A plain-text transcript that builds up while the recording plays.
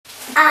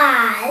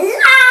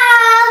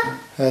Hello!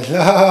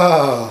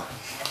 Hello!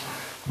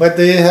 What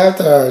do you have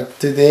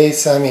today,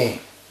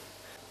 Sammy?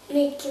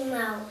 Mickey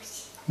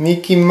Mouse.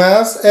 Mickey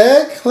Mouse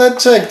egg?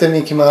 Let's check the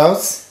Mickey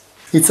Mouse.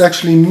 It's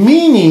actually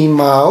Minnie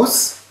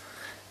Mouse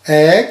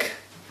egg.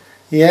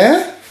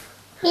 Yeah?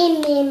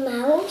 Minnie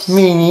Mouse.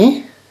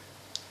 Minnie.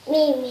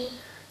 Minnie.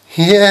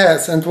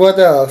 Yes, and what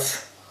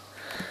else?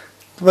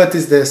 What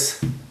is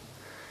this?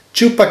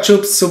 Chupa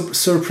Chups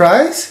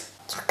Surprise?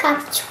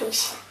 Chupa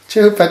Chups.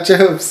 Chupa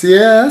Chups,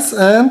 yes,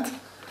 and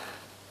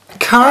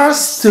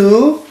Cars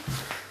 2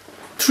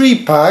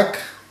 3-pack,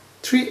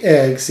 3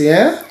 eggs,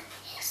 yeah?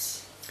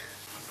 Yes.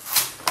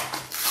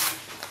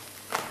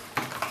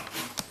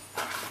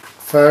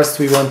 First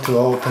we want to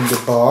open the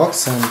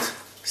box and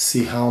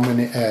see how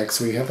many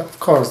eggs we have. Of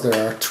course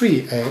there are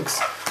 3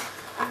 eggs,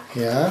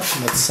 yeah,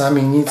 but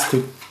Sammy needs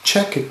to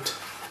check it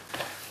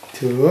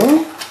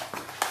too.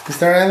 Is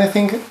there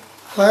anything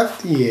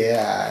left?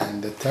 Yeah,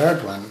 and the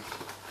third one.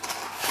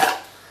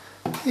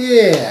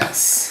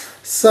 Yes.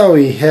 So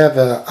we have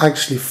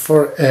actually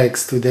 4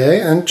 eggs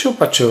today and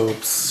Chupa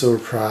Chups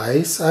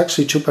surprise.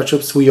 Actually Chupa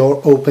Chups we are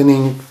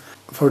opening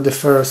for the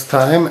first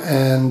time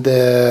and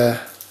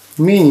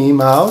Minnie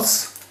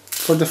Mouse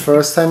for the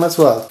first time as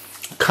well.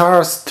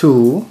 Cars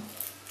 2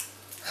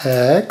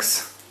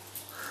 eggs.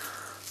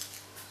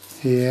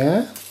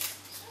 Yeah.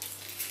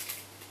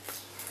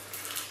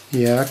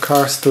 Yeah,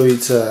 Cars 2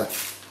 it's a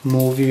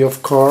movie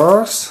of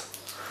course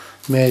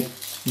made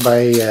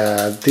by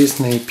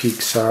Disney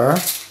Pixar.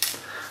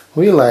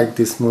 We like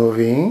this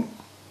movie,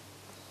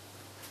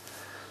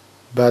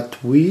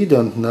 but we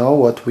don't know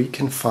what we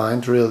can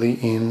find really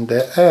in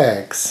the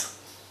eggs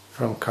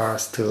from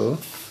Cars 2.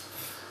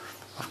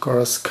 Of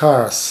course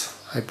Cars,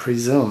 I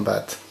presume,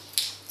 but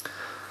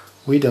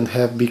we don't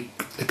have big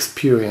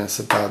experience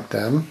about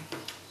them.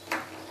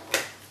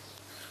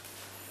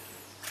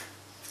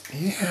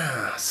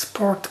 Yeah,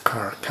 sport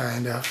car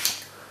kind of.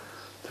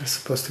 They're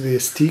supposed to be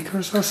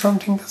stickers or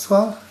something as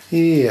well?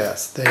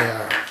 Yes, they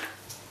are.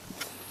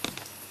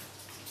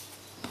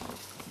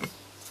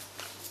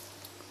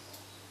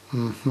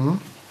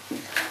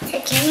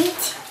 Second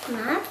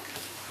map.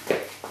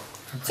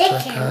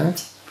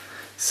 Second.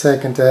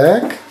 Second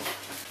egg.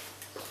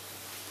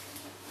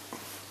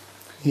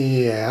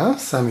 Yeah,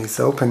 Sammy's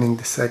opening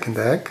the second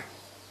egg.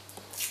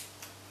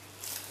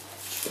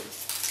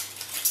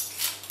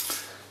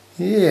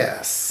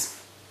 Yes.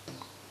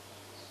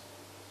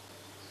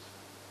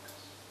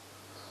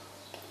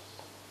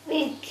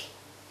 Big.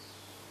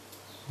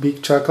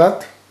 Big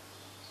chocolate.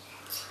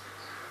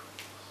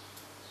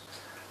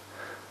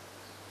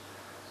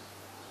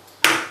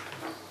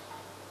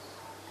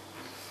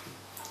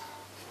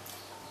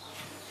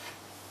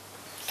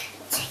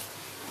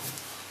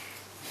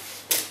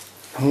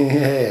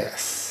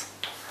 Yes.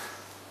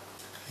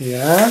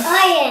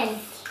 Yeah.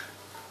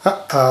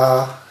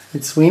 Orange.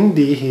 It's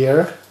windy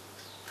here.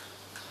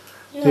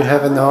 Do you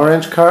have an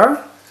orange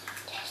car?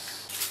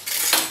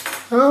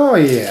 Yes. Oh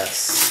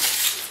yes.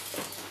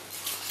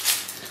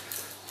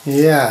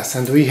 Yes,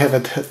 and we have a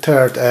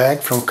third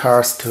egg from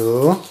Cars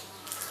 2.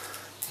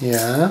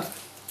 Yeah.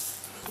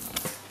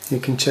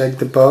 You can check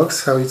the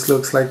box, how it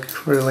looks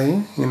like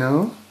really, you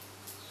know.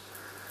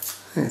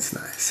 It's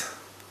nice.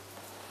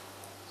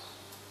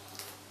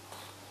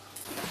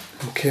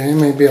 Okay,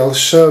 maybe I'll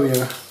show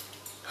you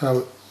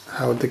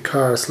how the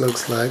cars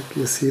looks like.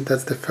 You see,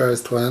 that's the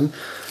first one.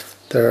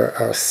 There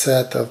are a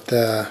set of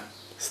the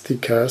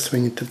stickers. We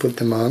need to put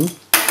them on.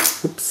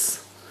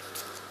 Oops.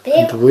 Big.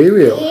 And we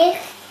will. Big.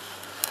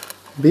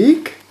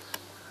 Big?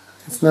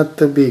 It's not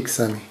too big,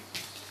 Sammy.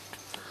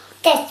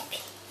 That's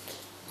big.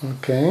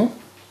 Okay.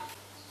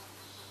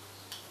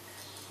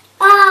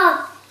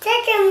 Oh,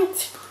 second.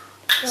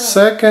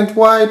 Second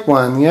white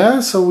one, yeah?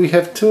 So we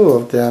have 2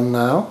 of them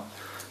now.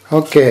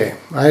 Okay,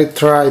 I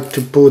tried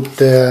to put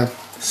the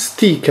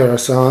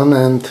stickers on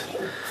and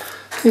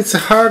it's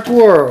hard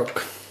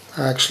work.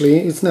 Actually,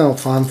 it's no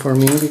fun for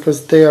me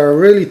because they are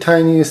really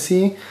tiny, you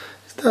see.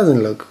 It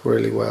doesn't look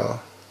really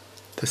well,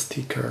 the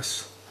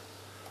stickers.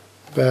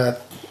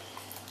 But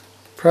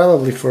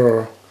probably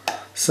for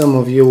some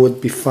of you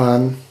would be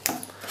fun.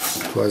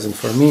 It wasn't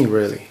for me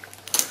really.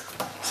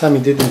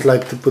 Sammy didn't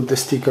like to put the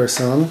stickers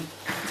on,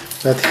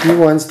 but he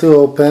wants to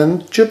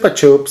open Chupa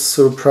Chups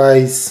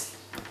Surprise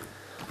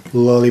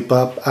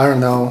Lollipop. I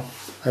don't know,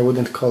 I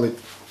wouldn't call it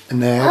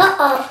an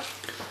egg.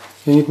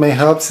 You need my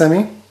help,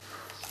 Sammy?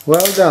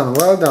 Well done,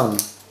 well done.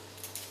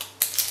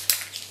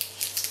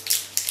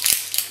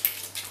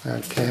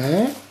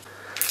 Okay.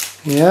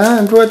 Yeah,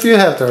 and what do you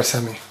have there,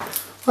 Sammy?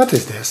 What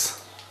is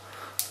this?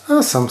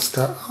 Oh, some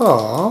stuff.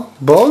 Oh,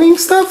 bowling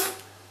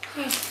stuff?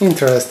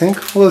 Interesting.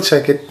 We'll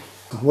check it.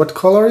 What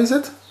color is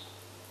it?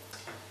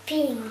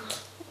 Pink.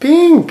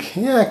 Pink.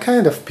 Yeah,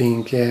 kind of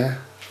pink, yeah.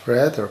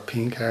 Red or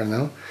pink, I don't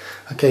know.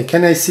 Okay,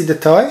 can I see the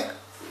toy?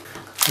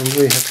 And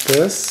we have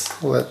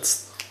this.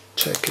 Let's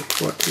check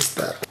it. What is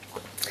that?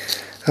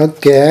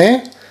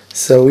 Okay,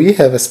 so we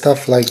have a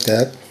stuff like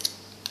that.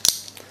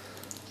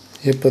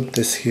 You put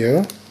this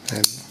here,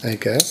 and I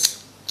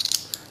guess.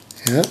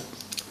 Yeah.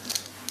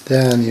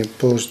 Then you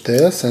push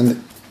this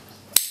and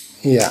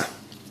yeah,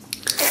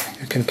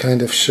 you can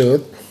kind of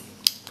shoot.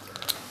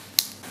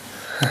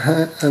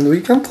 And we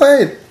can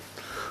play it.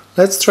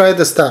 Let's try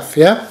the stuff,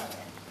 yeah?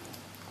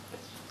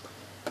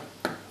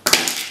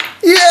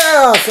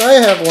 Yes, I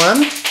have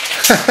one.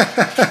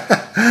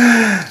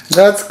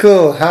 That's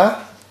cool,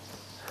 huh?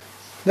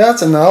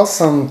 That's an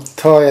awesome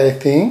toy, I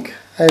think.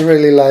 I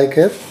really like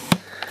it.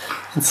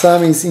 And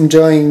Sammy's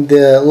enjoying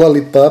the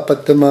lollipop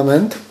at the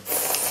moment.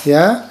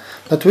 Yeah?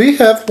 But we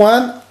have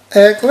one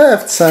egg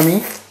left,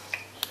 Sammy.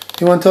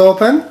 You want to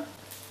open?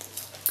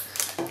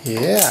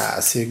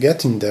 Yes, you're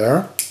getting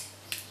there.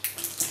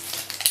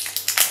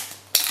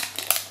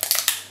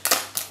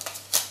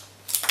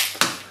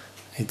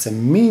 It's a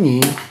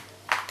Minnie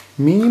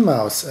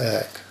Mouse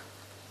egg.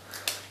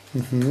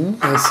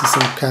 I see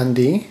some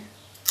candy.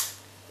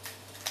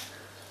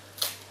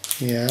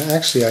 Yeah,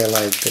 actually I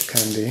like the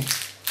candy.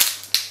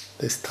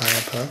 This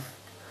type of.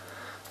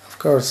 Of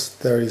course,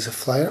 there is a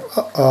flyer.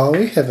 Oh,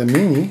 we have a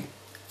Minnie.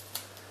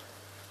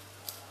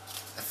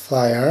 A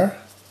flyer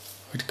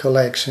with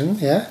collection,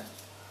 yeah?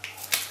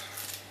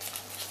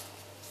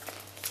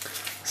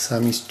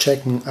 Sammy's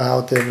checking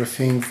out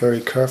everything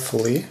very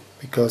carefully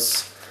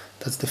because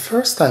that's the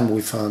first time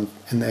we found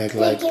an egg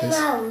like this.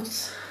 Mickey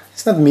Mouse.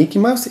 It's not Mickey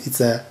Mouse,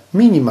 it's a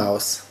Minnie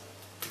Mouse.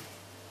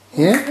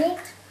 Yeah?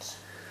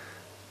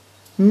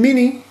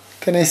 Minnie.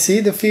 Can I see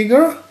the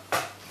figure?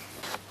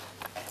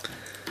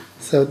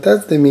 So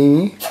that's the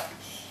Minnie.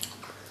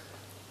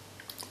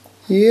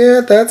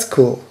 Yeah, that's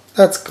cool.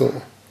 That's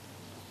cool.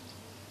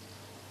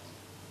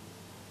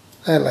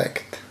 I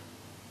like it.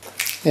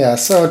 Yeah,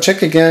 so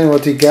check again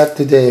what we got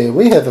today.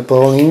 We have a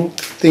bowling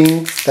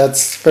thing.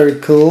 That's very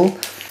cool.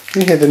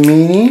 We have a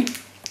Minnie.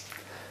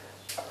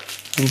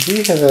 And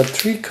we have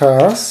 3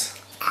 cars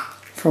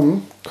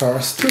from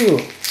Cars 2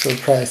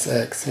 Surprise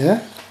Eggs,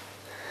 yeah?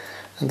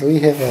 And we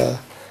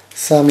have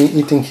Sammy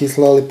eating his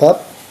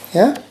lollipop,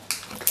 yeah?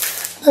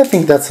 I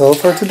think that's all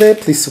for today.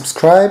 Please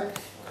subscribe,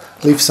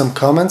 leave some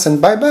comments, and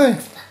bye-bye.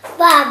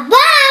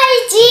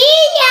 Bye-bye,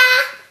 see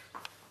ya!